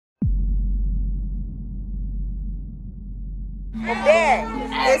O Beni,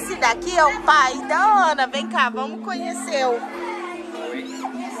 esse daqui é o pai da Ana. Vem cá, vamos conhecer-o.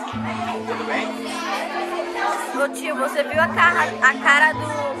 Tudo bem? Ô tio, você viu a cara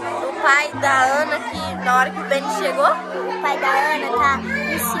do pai da Ana que na hora que o Beni chegou? O pai da Ana tá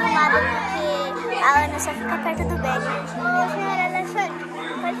enciumado porque a Ana só fica perto do Beni. Senhora Alexandre,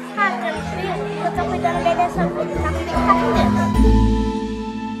 pode ficar tranquilo, eu tô cuidando dele, só não tem que ficar com medo.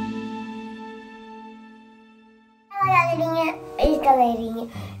 Galerinha,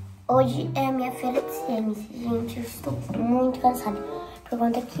 hoje é a minha feira de Ciúmes. Gente, eu estou muito cansada. Por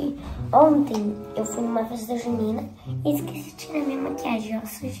conta que ontem eu fui numa festa junina e esqueci de tirar minha maquiagem. Olha a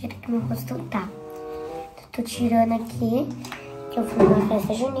sujeira que meu rosto tá. Tô tirando aqui, que eu fui numa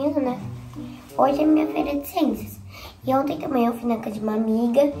festa junina, né? Hoje é minha feira de ciências. E ontem também eu fui na casa de uma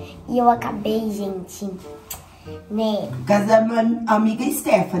amiga e eu acabei, gente, né? Casa da minha amiga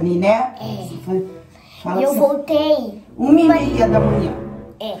Stephanie, né? E eu voltei 1h30 da manhã.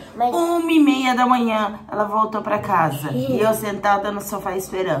 Mas 1h30 da manhã ela voltou pra casa. E eu sentada no sofá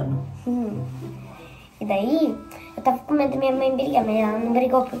esperando. E daí, eu tava com medo da minha mãe brigar, mas ela não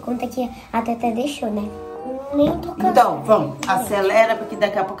brigou por conta que a Tete deixou, né? Nem tô cansada. Então, vamos, acelera, porque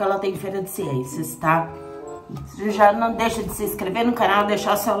daqui a pouco ela tem feira de ciências, tá? Já não deixa de se inscrever no canal,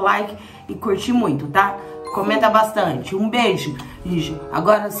 deixar seu like e curtir muito, tá? Comenta bastante. Um beijo.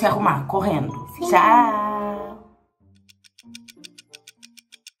 Agora se arrumar, correndo. Sim. Tchau.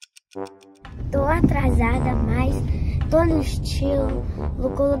 Tô atrasada, mas tô no estilo. Eu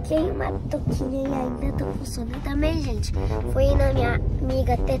coloquei uma touquinha e ainda tô funcionando também, gente. Fui na minha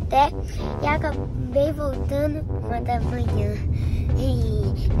amiga Teté e acabei voltando 1 da manhã.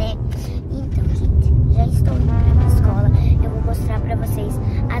 Né? Então, gente, já estou indo pra escola. Eu vou mostrar pra vocês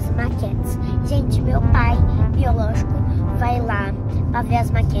as maquetes. Gente, meu pai, biológico, vai lá pra ver as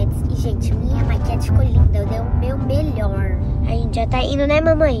maquetes. E, gente, minha maquete ficou linda. Eu dei o meu melhor. A gente já tá indo, né,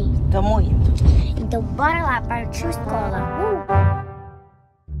 mamãe? Tamo indo. Então, bora lá, partiu escola.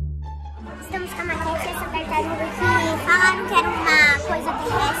 Estamos com a maquete dessa tartaruga que falaram que era uma coisa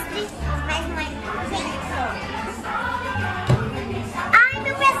terrestre, mas não é. Ai,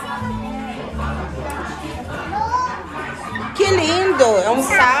 meu pezinho! Que lindo! É um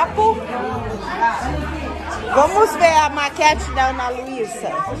sapo. Vamos ver a maquete da Ana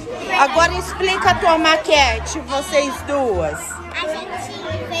Luísa. Agora explica a tua maquete, vocês duas. A gente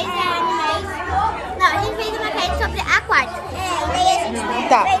fez a gente fez uma maquete sobre aquário. E daí a gente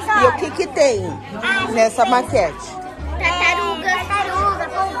Tá, fez, e o que tem nessa maquete? Tartaruga,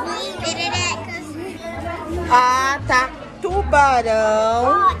 polvinho, pererecas. Ah, tá.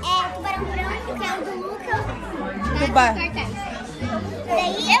 Tubarão. Tubarão branco, que é o do Lucas. Tubarão.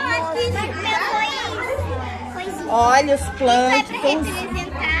 Daí eu acho que isso foi coisinha. Olha os Vai plântanos.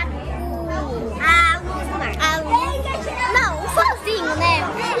 representar a luz do mar. A luz. Não, o solzinho, né? O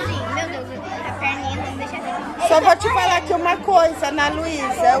solzinho. Meu Deus, a perninha não deixa assim. Só vou te falar aqui uma coisa, Ana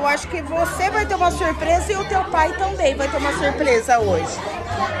Luísa. Eu acho que você vai ter uma surpresa e o teu pai também vai ter uma surpresa hoje.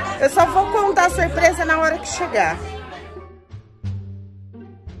 Eu só vou contar a surpresa na hora que chegar.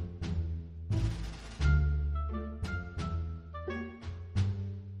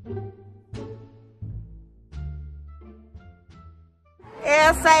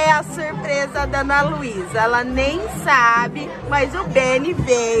 Essa é a surpresa da Ana Luísa. Ela nem sabe, mas o Beni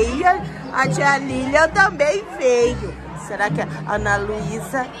veio, a tia Lília também veio. Será que a Ana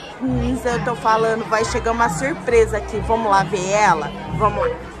Luísa, eu tô falando, vai chegar uma surpresa aqui. Vamos lá ver ela? Vamos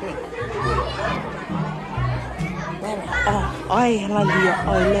lá. Olha ela ali, ó.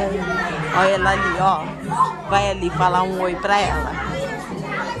 Olha ela ali, ó. Vai ali falar um oi pra ela.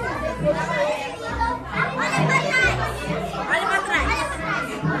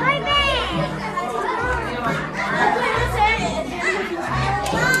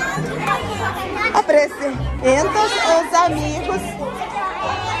 Apresenta os amigos.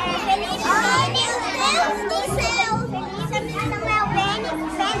 Feliz Deus do céu. Feliz Samuel, Beni,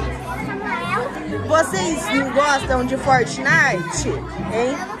 Samuel. Vocês não gostam de Fortnite?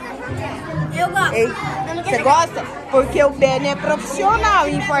 Hein? Eu gosto. Hein? Você gosta? Porque o Beni é profissional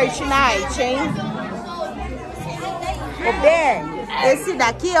em Fortnite, hein? O Beni, esse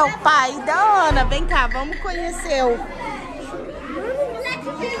daqui é o pai da Ana. Vem cá, vamos conhecer-o.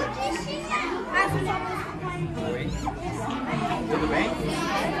 Tudo bem?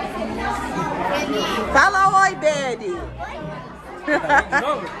 Fala oi, Beni.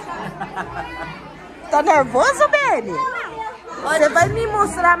 Tá nervoso, Beni? Você vai me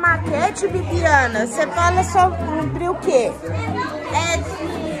mostrar a maquete, Bibiana? Você fala sobre o quê? É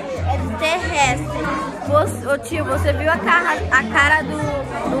de terrestre. Ô tio, você viu a cara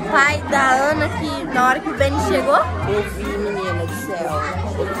do pai pai da Ana que na hora que o Beni chegou? Eu vi, menina do céu.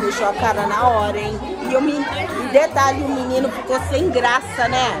 Ele fechou a cara na hora, hein? E detalhe, o menino ficou sem graça,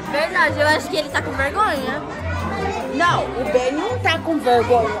 né? Verdade, eu acho que ele tá com vergonha. Não, o Beni não tá com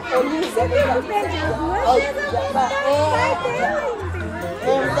vergonha. Ele não tem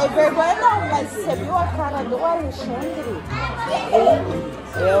vergonha não, mas você viu a cara do Alexandre?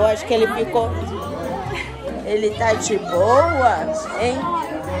 Eu acho que ele ficou... Ele tá de boa, hein?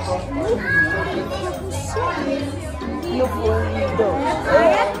 No fundo.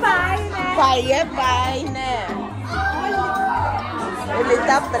 Pai é pai, né? Pai é pai, né? Ele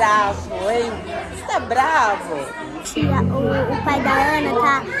tá bravo, hein? Você tá bravo? Tia, o pai da Ana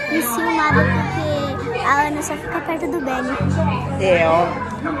tá enciumado porque a Ana só fica perto do Beni. É, ó.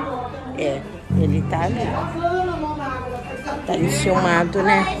 É, ele tá ali. Tá enciumado,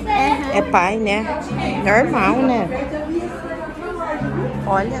 né? Uhum. É pai, né? Normal, né?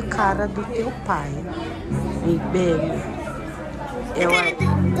 Olha a cara do teu pai. E Beni. A cara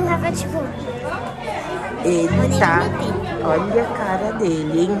do Rafa, tipo... Ele tá... Olha a cara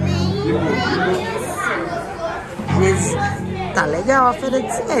dele, hein? Tá legal a feira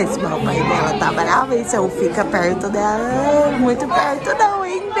de ciências, mas o pai dela tá bravo, e se eu fica perto dela, muito perto não,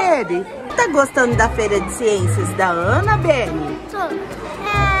 hein, Beni? Tá gostando da feira de ciências da Ana, Beni? Tô.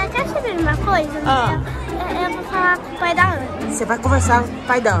 Quer saber uma coisa? Eu vou falar com o pai da Ana. Você vai conversar com o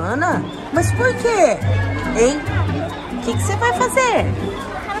pai da Ana? Mas por quê? Hein? O que você vai fazer?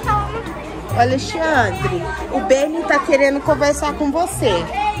 Alexandre, o Beni tá querendo conversar com você.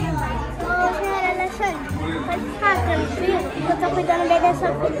 Senhora Alexandre, pode ficar tranquilo, que eu tô cuidando bem da sua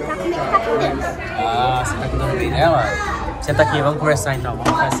filha. Tá comigo, tá com Deus. Ah, você tá cuidando bem dela? Senta aqui, vamos conversar então.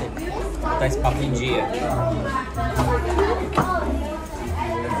 Vamos fazer. Botar esse papo em dia.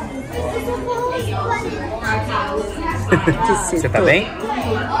 Você tá bem?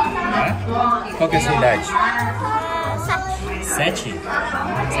 É? Qual que é a sua idade? 7?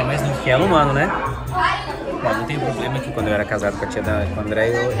 Você é mais novo que ela, um ano, né? Bom, não tem problema que quando eu era casado com a tia da André,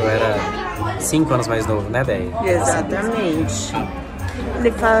 eu era 5 anos mais novo, né, Beni? Exatamente.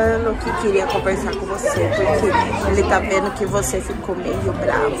 Ele falou que queria conversar com você, porque ele tá vendo que você ficou meio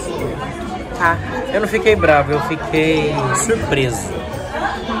bravo, tá? Eu não fiquei bravo, eu fiquei surpreso.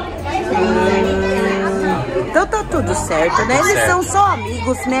 Então tá tudo certo, né? Eles são só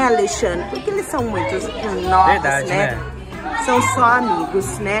amigos, né, Alexandre? Porque eles são muito novos, Verdade, né? São só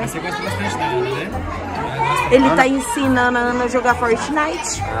amigos, né? Você gosta bastante da Ana, né? Ele tá ensinando a Ana a jogar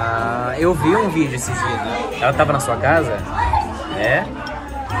Fortnite. Ah, eu vi um vídeo esses dias. Ela tava na sua casa? É?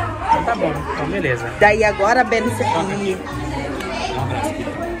 Então tá bom, então beleza. Daí agora, Beni, você aqui. Um abraço aqui.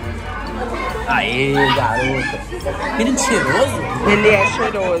 Aê, garota. Menino cheiroso? Ele é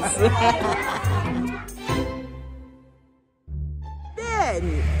cheiroso.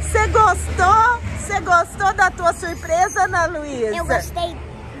 Beni, você gostou? Você gostou da tua surpresa, Ana Luísa? Eu gostei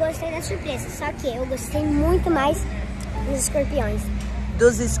da surpresa, só que eu gostei muito mais dos escorpiões.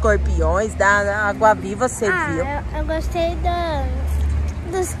 Dos escorpiões, da água-viva, você viu? Eu gostei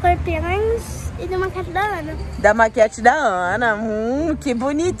dos escorpiões e da maquete da Ana. Da maquete da Ana, que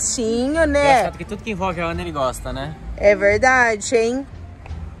bonitinho, né? Engraçado que tudo que envolve a Ana ele gosta, né? É verdade, hein?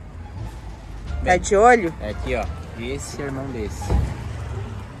 Tá de olho? É aqui, ó. Esse irmão desse.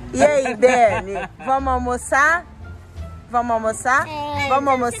 E aí, Beni? Vamos almoçar? Vamos almoçar? Vamos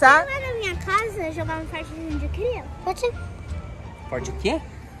almoçar? Você vai na minha casa jogar um fortezinho de cria? Pode. Forte o quê?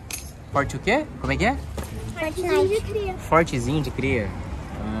 Forte o quê? Como é que é? Fortezinho de cria. Fortezinho de cria?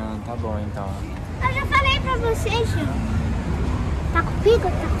 Ah, tá bom então. Eu já falei pra você, tio. Tá comigo?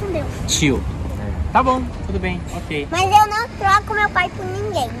 Tá com Deus. Tio. Tá bom, tudo bem, ok. Mas eu não troco meu pai por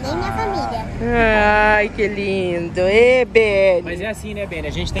ninguém, nem minha família. Ai, que lindo. Ê, Beni. Mas é assim, né, Beni?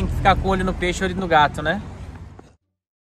 A gente tem que ficar com o olho no peixe e olho no gato, né?